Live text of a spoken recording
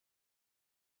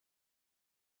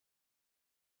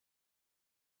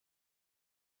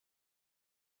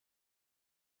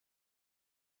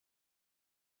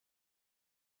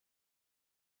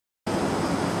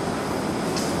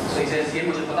says, "ये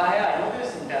मुझे पता है, I know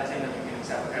this," and tells him that you can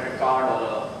accept a credit card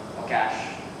or cash.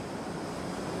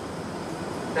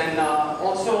 Then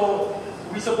also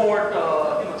we support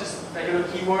just regular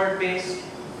keyword-based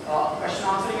question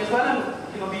answering as well.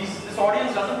 And this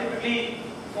audience doesn't typically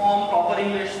form proper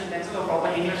English sentences or proper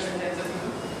English sentences.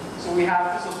 So we have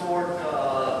to support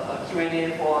a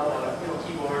Q&A for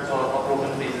keywords or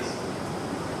broken phrases.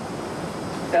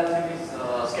 Tells him his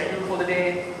schedule for the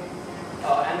day,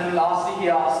 and then lastly he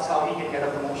asks how he can get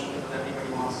a promotion because everybody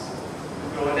wants to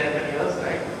grow in their careers,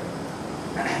 right?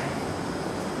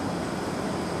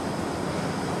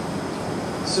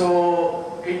 So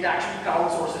it actually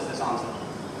crowdsources this answer.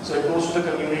 So it goes to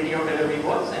the community of delivery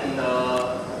bots, and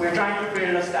we're trying to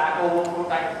build a Stack Overflow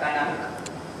type dynamic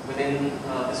within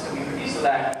this community so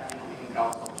that we can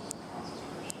crowdsource answers to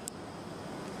questions.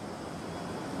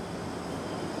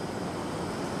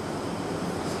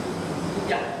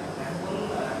 Yeah.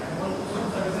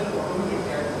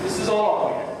 This is all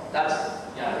automated. That's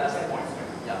the point.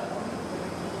 Yeah.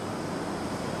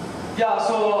 Yeah.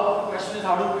 So the question is,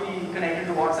 how do we connect it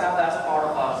to WhatsApp? That's a part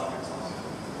of our secret sauce.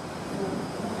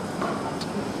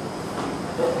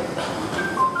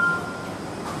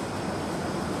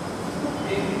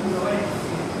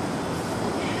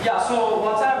 Yeah, so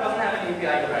WhatsApp doesn't have an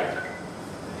API, right?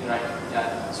 Right,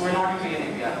 yeah. So we're not using an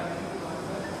API.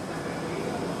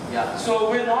 Yeah, so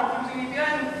we're not using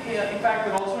API, and in fact,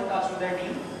 we're also in touch with their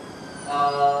team.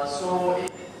 So if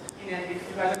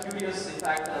you guys are curious, in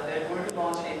fact, they're going to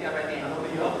launch an API by the end of the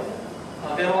year.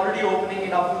 They're already opening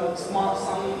it up to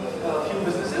few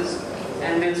businesses,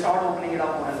 and they'll start opening it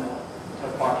up more and more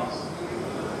third parties.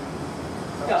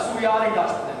 Yeah, so we are in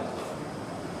touch with them.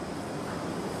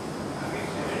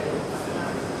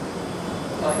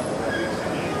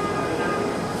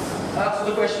 So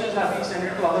the question is, have we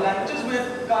extended to other languages?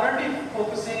 We're currently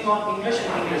focusing on English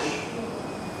and English.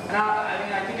 And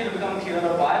I think it'll become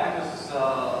clearer why, because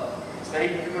it's very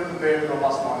difficult to build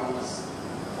robust models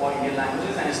for Indian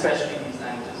languages, and especially these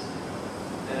languages.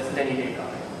 There isn't any data.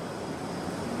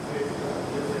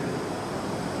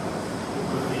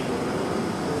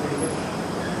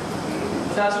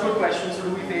 That's a good question. So do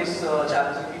we face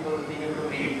challenges of people being able to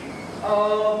read?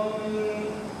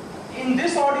 In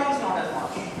this audience, not as much.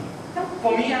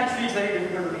 For me, actually, it's very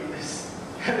difficult to read this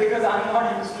because I'm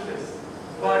not used to this.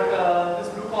 But this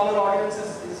blue-collar audience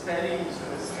is fairly used to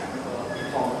this kind of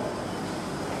format.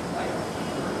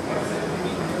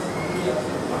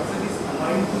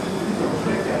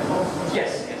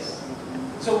 Yes, yes.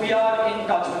 So we are in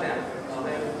touch with them.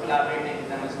 We're collaborating with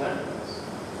them as well.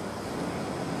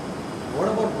 What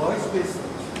about voice-based?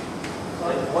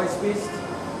 Sorry? Voice-based?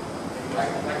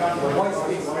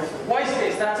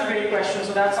 Voice-based, that's a great question.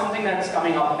 So that's something that's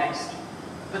coming up next.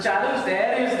 The challenge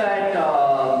there is that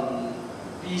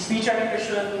the speech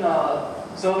recognition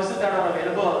services that are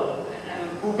available,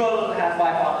 and Google has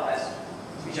by far the best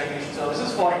speech recognition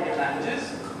services for Indian languages.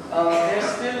 They're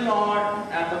still not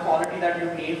at the quality that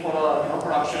you need for a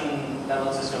production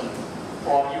level system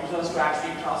for users to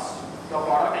actually trust your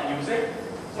product and use it.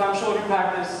 So I'm sure you've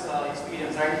had this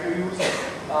experience, right? If you use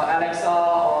Alexa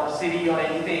or Siri or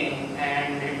anything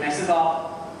and it messes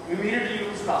up, you immediately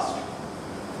lose trust,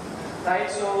 right?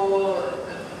 So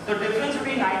the difference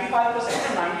between 95%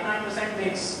 and 99%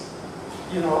 makes,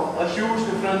 a huge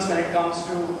difference when it comes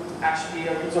to actually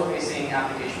a user-facing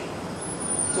application.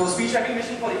 So speech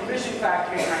recognition for English, in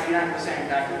fact, hit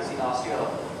 99% accuracy last year,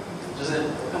 which is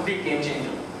a complete game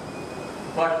changer.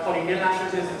 But for Indian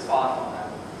languages, it's far from that.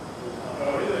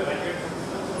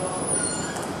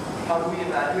 How do we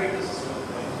evaluate the system?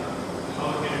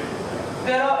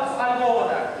 There are, so I'll go over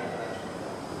that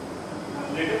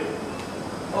later.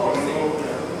 Oh,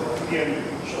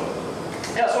 sure.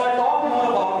 Yeah, so I'll talk more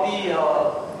about the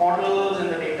models and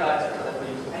the data, etc. that we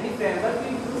use. Any framework we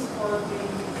use for the...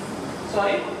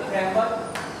 Sorry? Framework?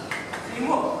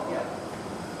 Framework? Yeah.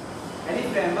 Any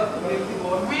framework to make the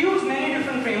code? We use many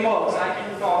different frameworks. I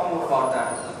can talk more about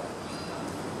that.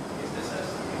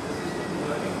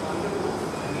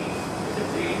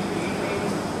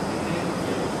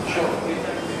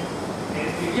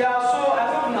 Yeah, so as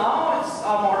of now,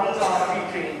 our models are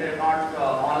pre-trained, they're not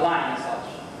online as such.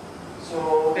 So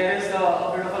there is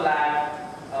a bit of a lag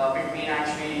between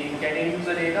actually getting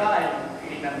user data and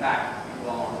feeding them back into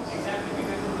our models. Exactly,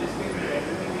 because in this case,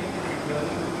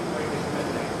 learning will be quite difficult,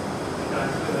 like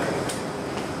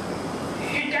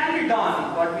It can be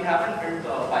done, but we haven't built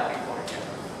a pipeline for it yet.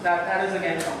 That is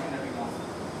again something that we want.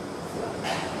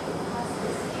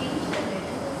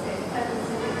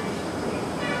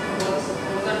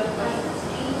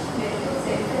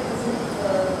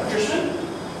 Attrition?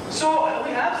 So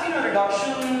we have seen a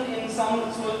reduction in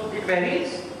some, so it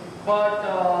varies, but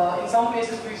in some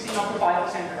places we've seen up to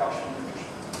 5% reduction in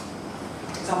emission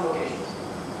in some locations.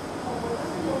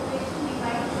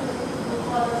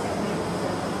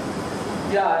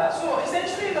 Yeah, so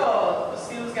essentially the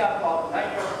skills gap problem,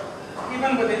 right? But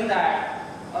even within that,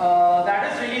 that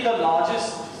is really the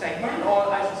largest segment, or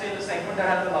I should say the segment that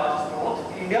has the largest growth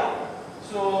in India.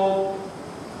 So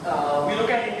we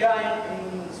look at India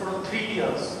in sort of 3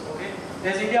 tiers. Okay,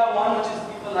 there's India 1, which is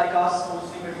people like us,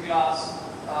 mostly middle class,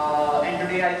 and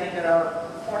today I think there are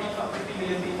 40-50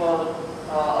 million people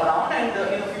around, and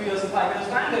in a few years, in 5 years'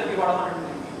 time, there will be about 100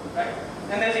 million people, right?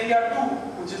 Then there's India 2,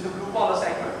 which is the blue collar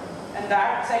segment, and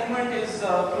that segment is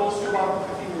close to about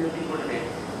 50 million people today.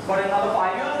 But in another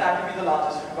 5 years, that will be the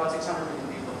largest, about 600 million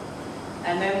people.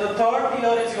 And then the third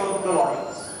tier is your rural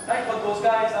audience, right? But those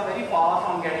guys are very far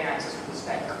from getting access to this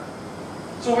tech.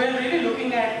 So we're really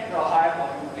looking at higher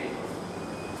volume labor.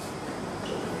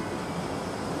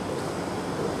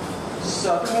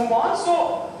 So to move on,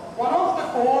 so one of the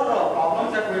core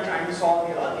problems that we're trying to solve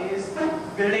here is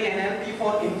building NLP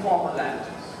for informal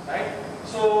languages, right?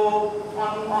 So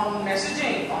on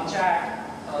messaging, on chat,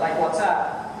 like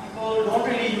WhatsApp, people don't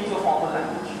really use a formal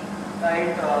language,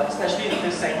 right? Especially in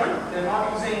this segment, they're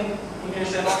not using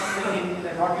English, they're not using Hindi,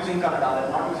 they're not using Kannada, they're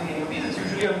not using any of these. It's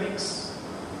usually a mix.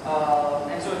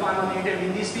 And so if I'm a native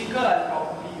Hindi speaker,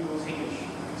 I'll probably use English,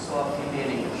 so of Hindi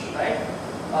and English, right?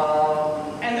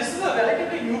 And this is a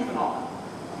relatively new phenomenon,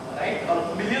 right?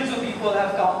 Millions of people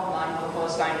have come online for the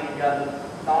first time in India in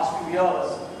the last few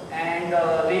years, and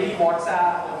really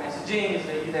WhatsApp or messaging is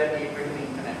really their gateway to the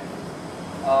internet.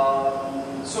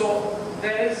 So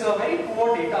there is a very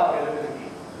poor data availability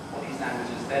for these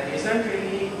languages. There isn't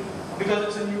really, because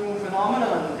it's a new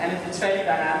phenomenon and it's fairly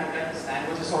dynamic, like this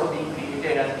language is sort of being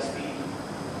created as we speak.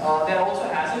 There also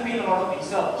hasn't been a lot of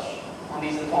research on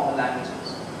these informal languages.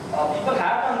 People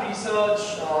have done research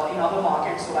in other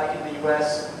markets, so like in the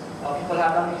US, people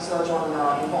have done research on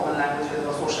informal languages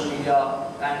or social media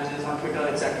languages on Twitter,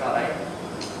 etc., right?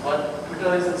 But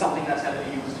Twitter isn't something that's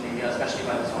heavily used in India, especially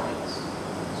by this audience.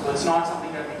 So it's not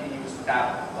something that we can use to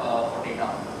tap for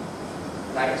data,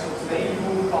 right? So it's a very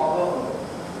new problem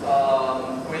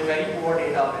with very poor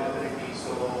data availability.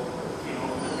 So, you know,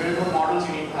 to build good models,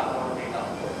 you need to have a lot of data.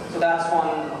 So that's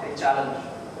one big challenge.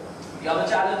 The other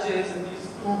challenge is, and these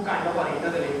two kind of are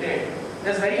interrelated,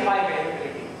 there's very high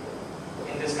variability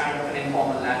in this kind of an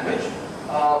informal language.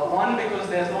 One, because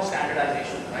there's no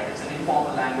standardization, right? It's an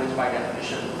informal language by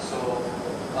definition. So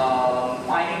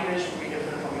my English will be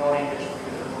different from your English, will be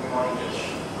different from your English.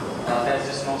 There's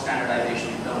just no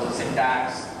standardization in terms of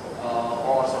syntax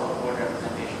or sort of word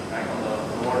representation, right, on the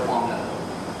word form level.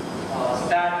 So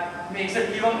that makes it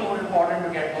even more important to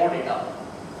get more data,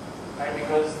 right,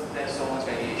 because there's so much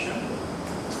variation.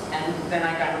 And then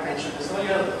I kind of mentioned this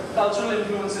earlier, cultural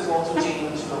influences also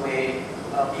change the way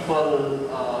people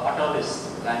utter this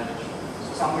language.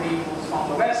 So somebody who's from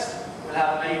the West will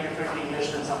have a very different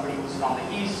English than somebody who's from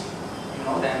the East, you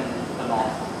know, than the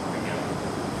North of India.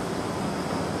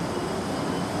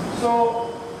 So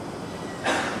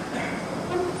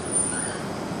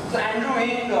Andrew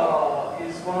Ng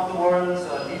is one of the world's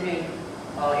leading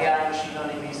AI machine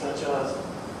learning researchers.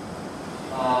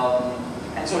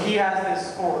 And so he has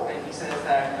this quote, and he says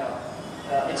that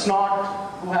it's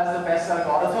not who has the best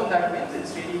algorithm that wins,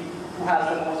 it's really who has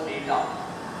the most data.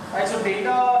 Right, so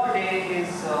data today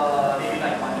is really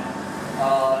like money.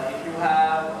 If you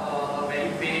have a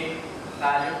very big,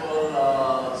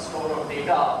 valuable store of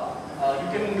data, you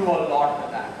can do a lot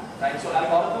with that. Right, so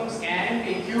algorithms can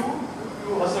take you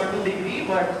to a certain degree,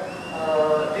 but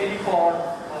really for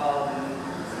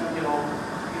you know,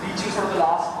 reaching sort of the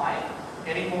last mile,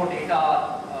 getting more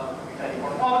data to be very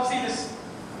important. Obviously,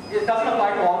 it doesn't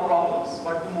apply to all problems,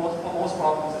 but for most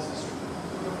problems this is true.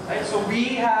 Right? So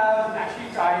we have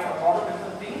actually tried a lot of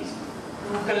different things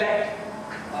to collect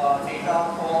data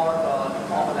for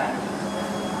informal languages.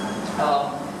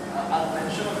 I'll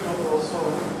mention a few of those. So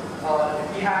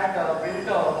we had built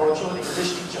a virtual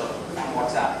English teacher on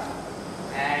WhatsApp,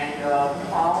 and we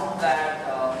found that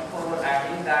people were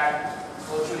adding that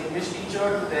virtual English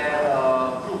teacher to their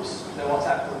groups, to their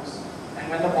WhatsApp groups. And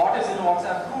when the bot is in a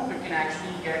WhatsApp group, it can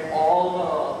actually get all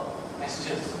the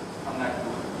messages from that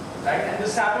group, right? And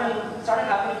this started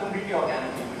happening completely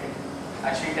organically. We can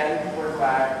actually tell people to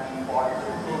add the bot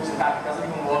to groups. In fact, it doesn't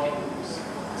even work in groups.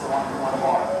 It's a one-to-one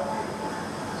bot.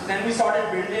 So then we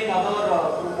started building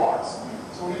other group bots.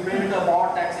 So we built a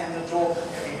bot that sends a joke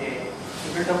every day.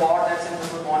 We built a bot that sends a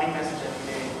good morning message every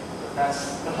day.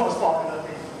 That's the most popular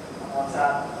thing on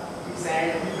WhatsApp. We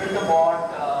built a bot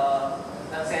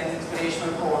that sends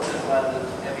inspirational quotes as well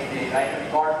every day, right? And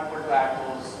we got people to add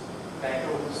those their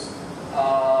groups.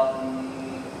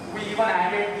 We even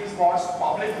added these bots to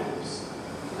public groups.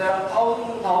 So there are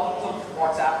thousands and thousands of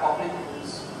WhatsApp public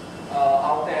groups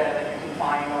out there that you can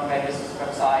find on various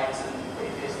websites and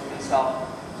Facebook and stuff.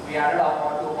 So we added our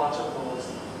bot to a bunch of those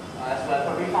as well.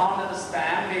 But we found that the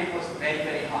spam rate was very,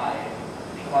 very high.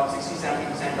 I think about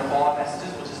 60-70% of all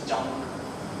messages were just junk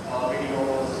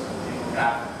videos,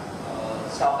 crap,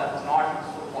 stuff that was not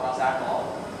useful for us at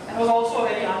all. And it was also a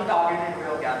very untargeted way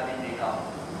of gathering data.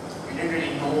 We didn't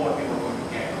really know what we were going to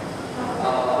get.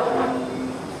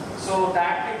 So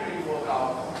that didn't really work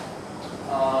out.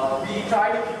 We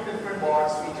tried a few different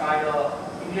bots. We tried an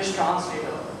English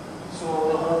translator. So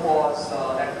the hope was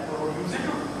that people would use it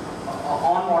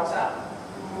on WhatsApp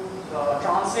to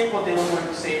translate what they were going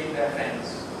to say to their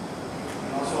friends.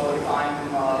 So if I'm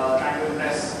trying to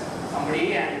impress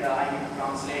somebody and I need to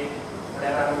translate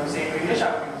whatever I'm going to say to English,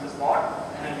 I would use this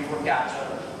bot, and then we would capture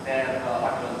their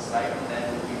utterance, right? And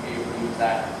then we'd be able to use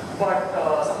that. But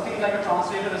something like a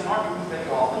translator is not used very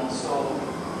often, so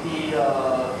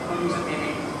people use it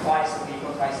maybe twice a week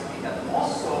or thrice a week at the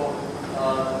most. So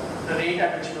the rate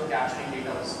at which you're capturing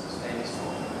data is very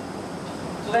slow.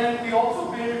 So then we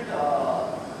also built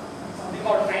something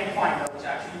called Friend Finder, which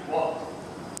actually worked.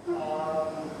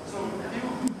 So have you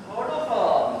heard of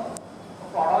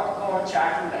a product called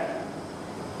Chat Roulette?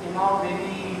 It came out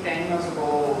maybe 10 years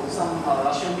ago. Some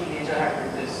Russian teenager had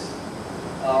built this.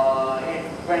 It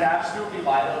went absolutely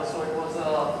viral. So it was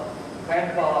a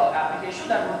web application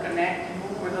that would connect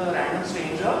you with a random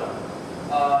stranger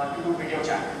to do video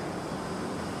chat.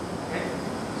 Okay?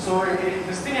 So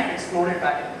this thing had exploded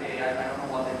back in the day. I don't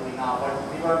know what they're doing now, but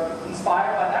we were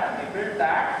inspired by that and we built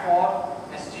that for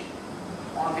messaging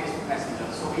on Facebook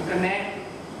Messenger. So we connect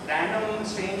random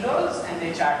strangers and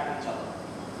they chat with each other.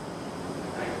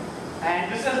 Right?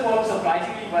 And this has worked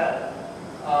surprisingly well.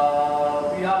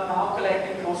 We are now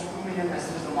collecting close to 2 million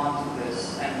messages a month through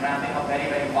this and ramping up very,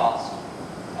 very fast.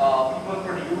 People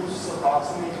produce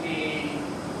approximately,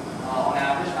 on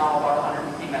average now, about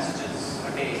 150 messages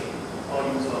a day per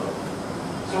user.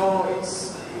 So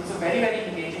it's a very, very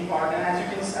engaging part. And as you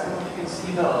can, I don't know if you can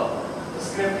see the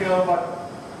script here, but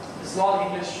this is all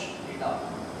English data.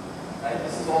 Right?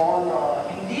 This is all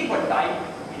Hindi, but typed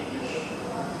in English,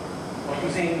 or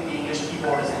using the English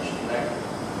keyboard essentially, right?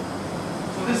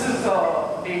 So this is the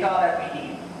data that we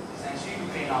need essentially to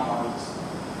train our models.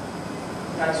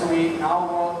 Right? So we now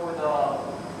work with a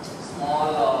small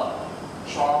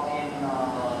shop in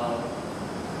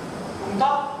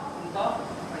Kunta.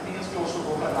 I think it's close to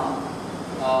Gokarna.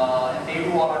 And they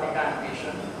do all our data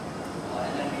annotation,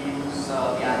 and then we use the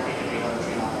annotated data to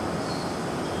train our models.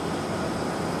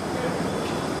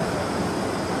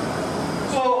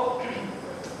 So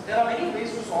there are many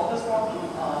ways to solve this problem.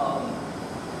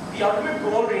 The ultimate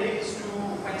goal really is to,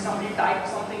 when somebody types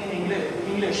something in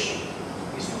English,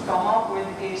 is to come up with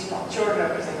a structured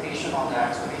representation on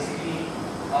that. So basically,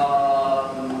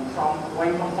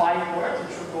 going from 5 words, it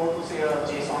should go to say a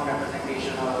JSON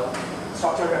representation or a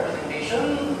structured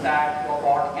representation that your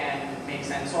bot can make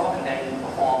sense of and then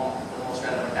perform the most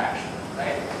relevant action,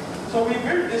 right? So we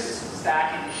built this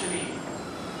stack initially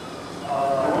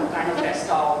to kind of test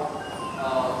out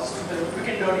the quick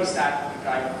and dirty stack we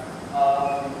tried.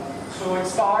 So it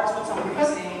starts with somebody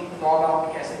saying log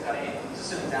out kaise kare,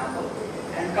 just an example.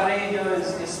 And kare here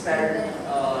is spelled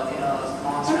in a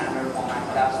non-standard format,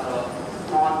 perhaps a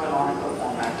non-canonical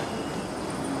format.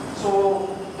 So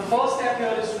the first step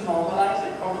here is to normalize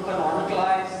it, or to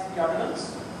canonicalize the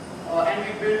utterance. And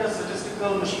we built a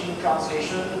statistical machine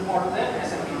translation model there,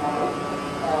 SMT model.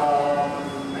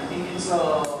 I think it's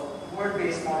a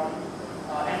word-based model.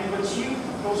 And we've achieved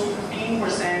close to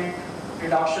 15%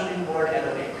 reduction in word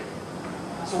error rate.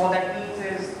 So what that means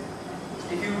is,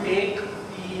 if you take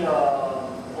the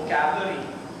vocabulary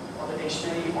or the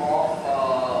dictionary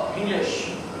of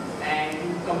English and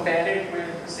you compare it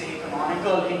with, say,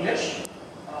 canonical English,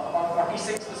 about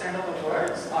 46% of the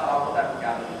words are out of that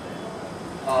vocabulary.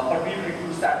 But we've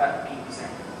reduced that by 15%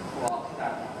 throughout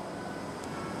that model.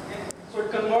 Okay. So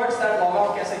it converts that log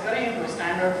out kaise kare into a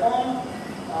standard form.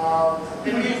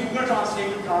 Then we use Google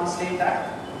Translate to translate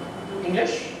that to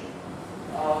English.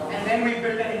 And then we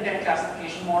built an intent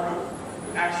classification model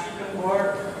to actually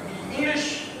convert the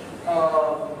English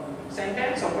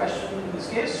sentence or question in this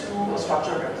case to a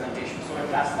structured representation. So it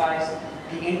classifies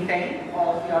the intent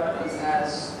of the utterance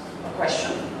as a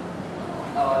question,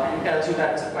 and it tells you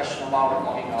that it's a question about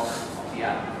logging out of the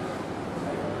app.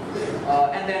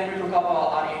 And then we look up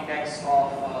our index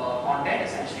of content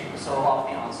essentially to serve up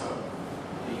the answer.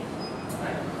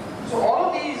 Right? So all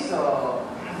of these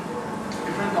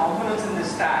different components in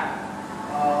this stack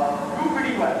do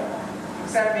pretty well.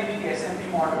 except maybe the SMP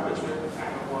model, which we're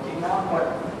kind of working on,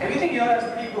 but everything here has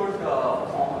pretty good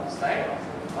performance, right?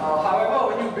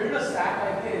 However, when you build a stack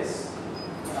like this,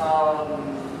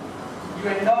 you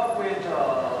end up with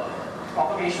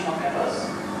propagation of errors.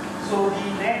 So the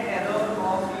net error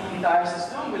of the entire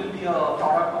system will be a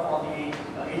product of all the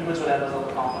individual errors of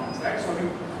the components, right? So if you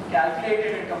calculate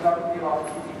it, it comes out to be about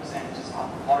 53%, which is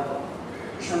horrible.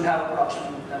 You shouldn't have a production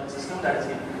level system that is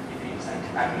giving you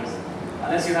 53% at least,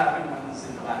 unless you have humans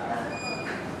in the background.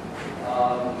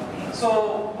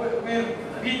 So we're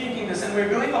rethinking this, and we're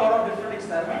doing a lot of different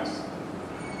experiments.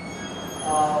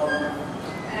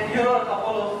 And here are a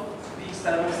couple of the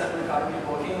experiments that we're currently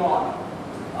working on.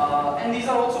 And these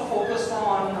are also focused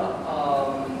on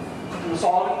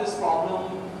solving this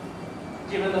problem,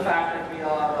 given the fact that we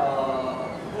are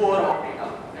poor on data.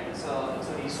 Right? It's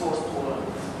a resource-poor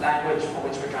language for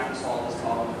which we're trying to solve this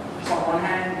problem. So on one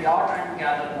hand, we are trying to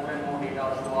gather more and more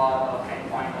data through our trend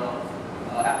finder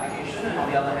application, and on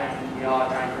the other hand, we are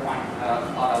trying to find our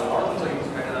algorithms or use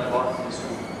better algorithms to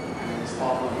handle this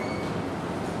problem.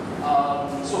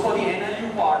 So for the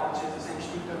NLU part, which is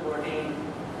essentially converting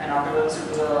an utterance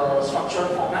into a structured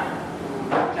format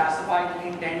to classify the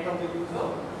intent of the user,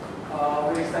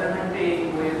 we're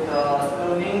experimenting with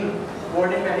learning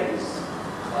word embeddings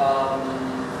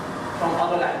from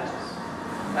other languages.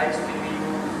 Right? So can we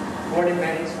use word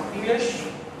embeddings from English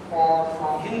or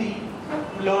from Hindi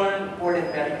to learn word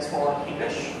embeddings for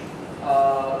English?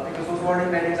 Because those word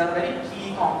embeddings are a very key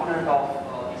component of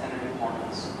these NLU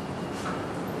models.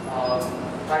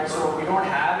 Right, so we don't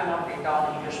have enough data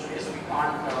on English today, so we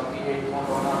can't create or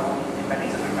learn our own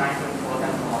embeddings, and we're trying to infer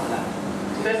them from other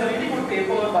languages. So there's a really good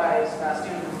paper by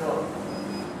Sebastian Vinodh.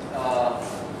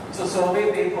 It's a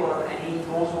survey paper, and he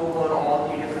goes over all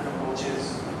the different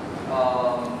approaches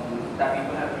that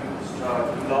people have used to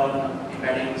learn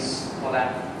embeddings for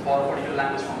a particular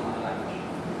language from another language.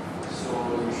 So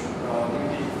you should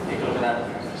maybe take a look at that if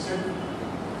you're interested.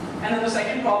 And then the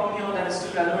second problem here that is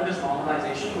still relevant is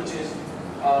normalization, which is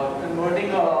converting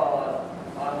a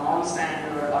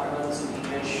non-standard utterance in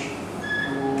English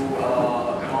to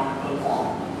a canonical form,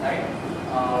 right?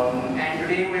 And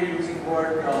today we're using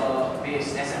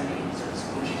word-based SMP,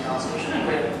 statistical machine translation, and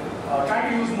we're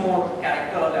trying to use more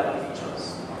character-level features,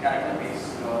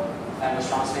 character-based language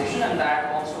translation, and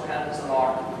that also helps a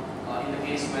lot in the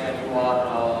case where you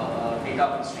are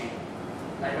data constrained,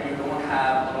 right? When you don't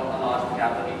have a large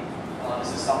vocabulary.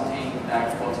 This is something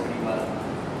that works pretty well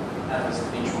as is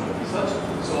being shown in research.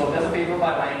 So there's a paper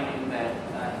by Vahan that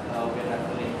we're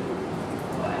referring to,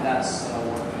 and that's what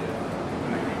we're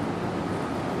implementing.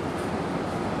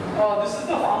 This is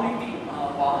the founding team,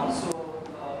 Vahan. So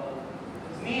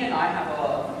it's me, and I have a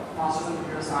master's in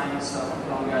computer science from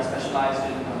Columbia. I specialized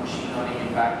in machine learning.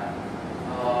 In fact,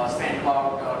 spent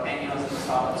about 10 years in the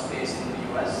startup space in the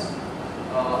US,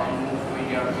 and moved to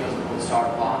India 2 years ago to start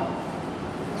Vahan.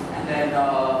 And then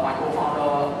my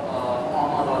co-founder,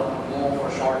 Mohammed, or Mo for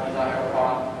short, he's our head of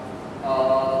product.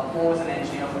 Mo was an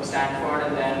engineer from Stanford,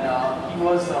 and then he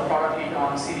was a product lead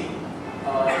on Siri.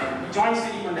 He joined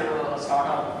Siri when they were a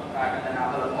startup, in fact, and then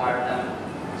Apple acquired them.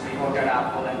 So he worked at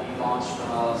Apple, and he launched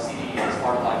Siri as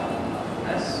part of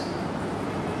iPhone OS.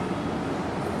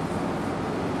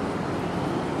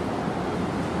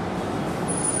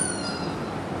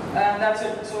 And that's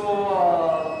it. So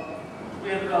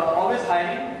we're always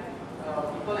hiring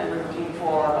people, and we're looking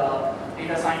for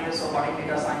data scientists or budding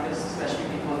data scientists, especially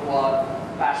people who are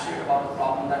passionate about the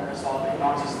problem that we're solving,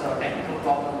 not just the technical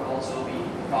problem, but also the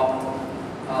problem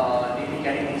of really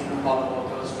getting these blue-collar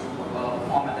workers to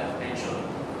perform at their potential.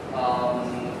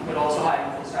 We're also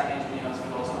hiring full-stack engineers,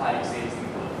 we're also hiring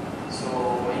salespeople. So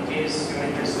in case you're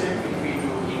interested, feel free to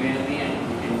email me and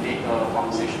we can take a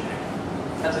conversation there.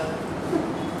 That's it.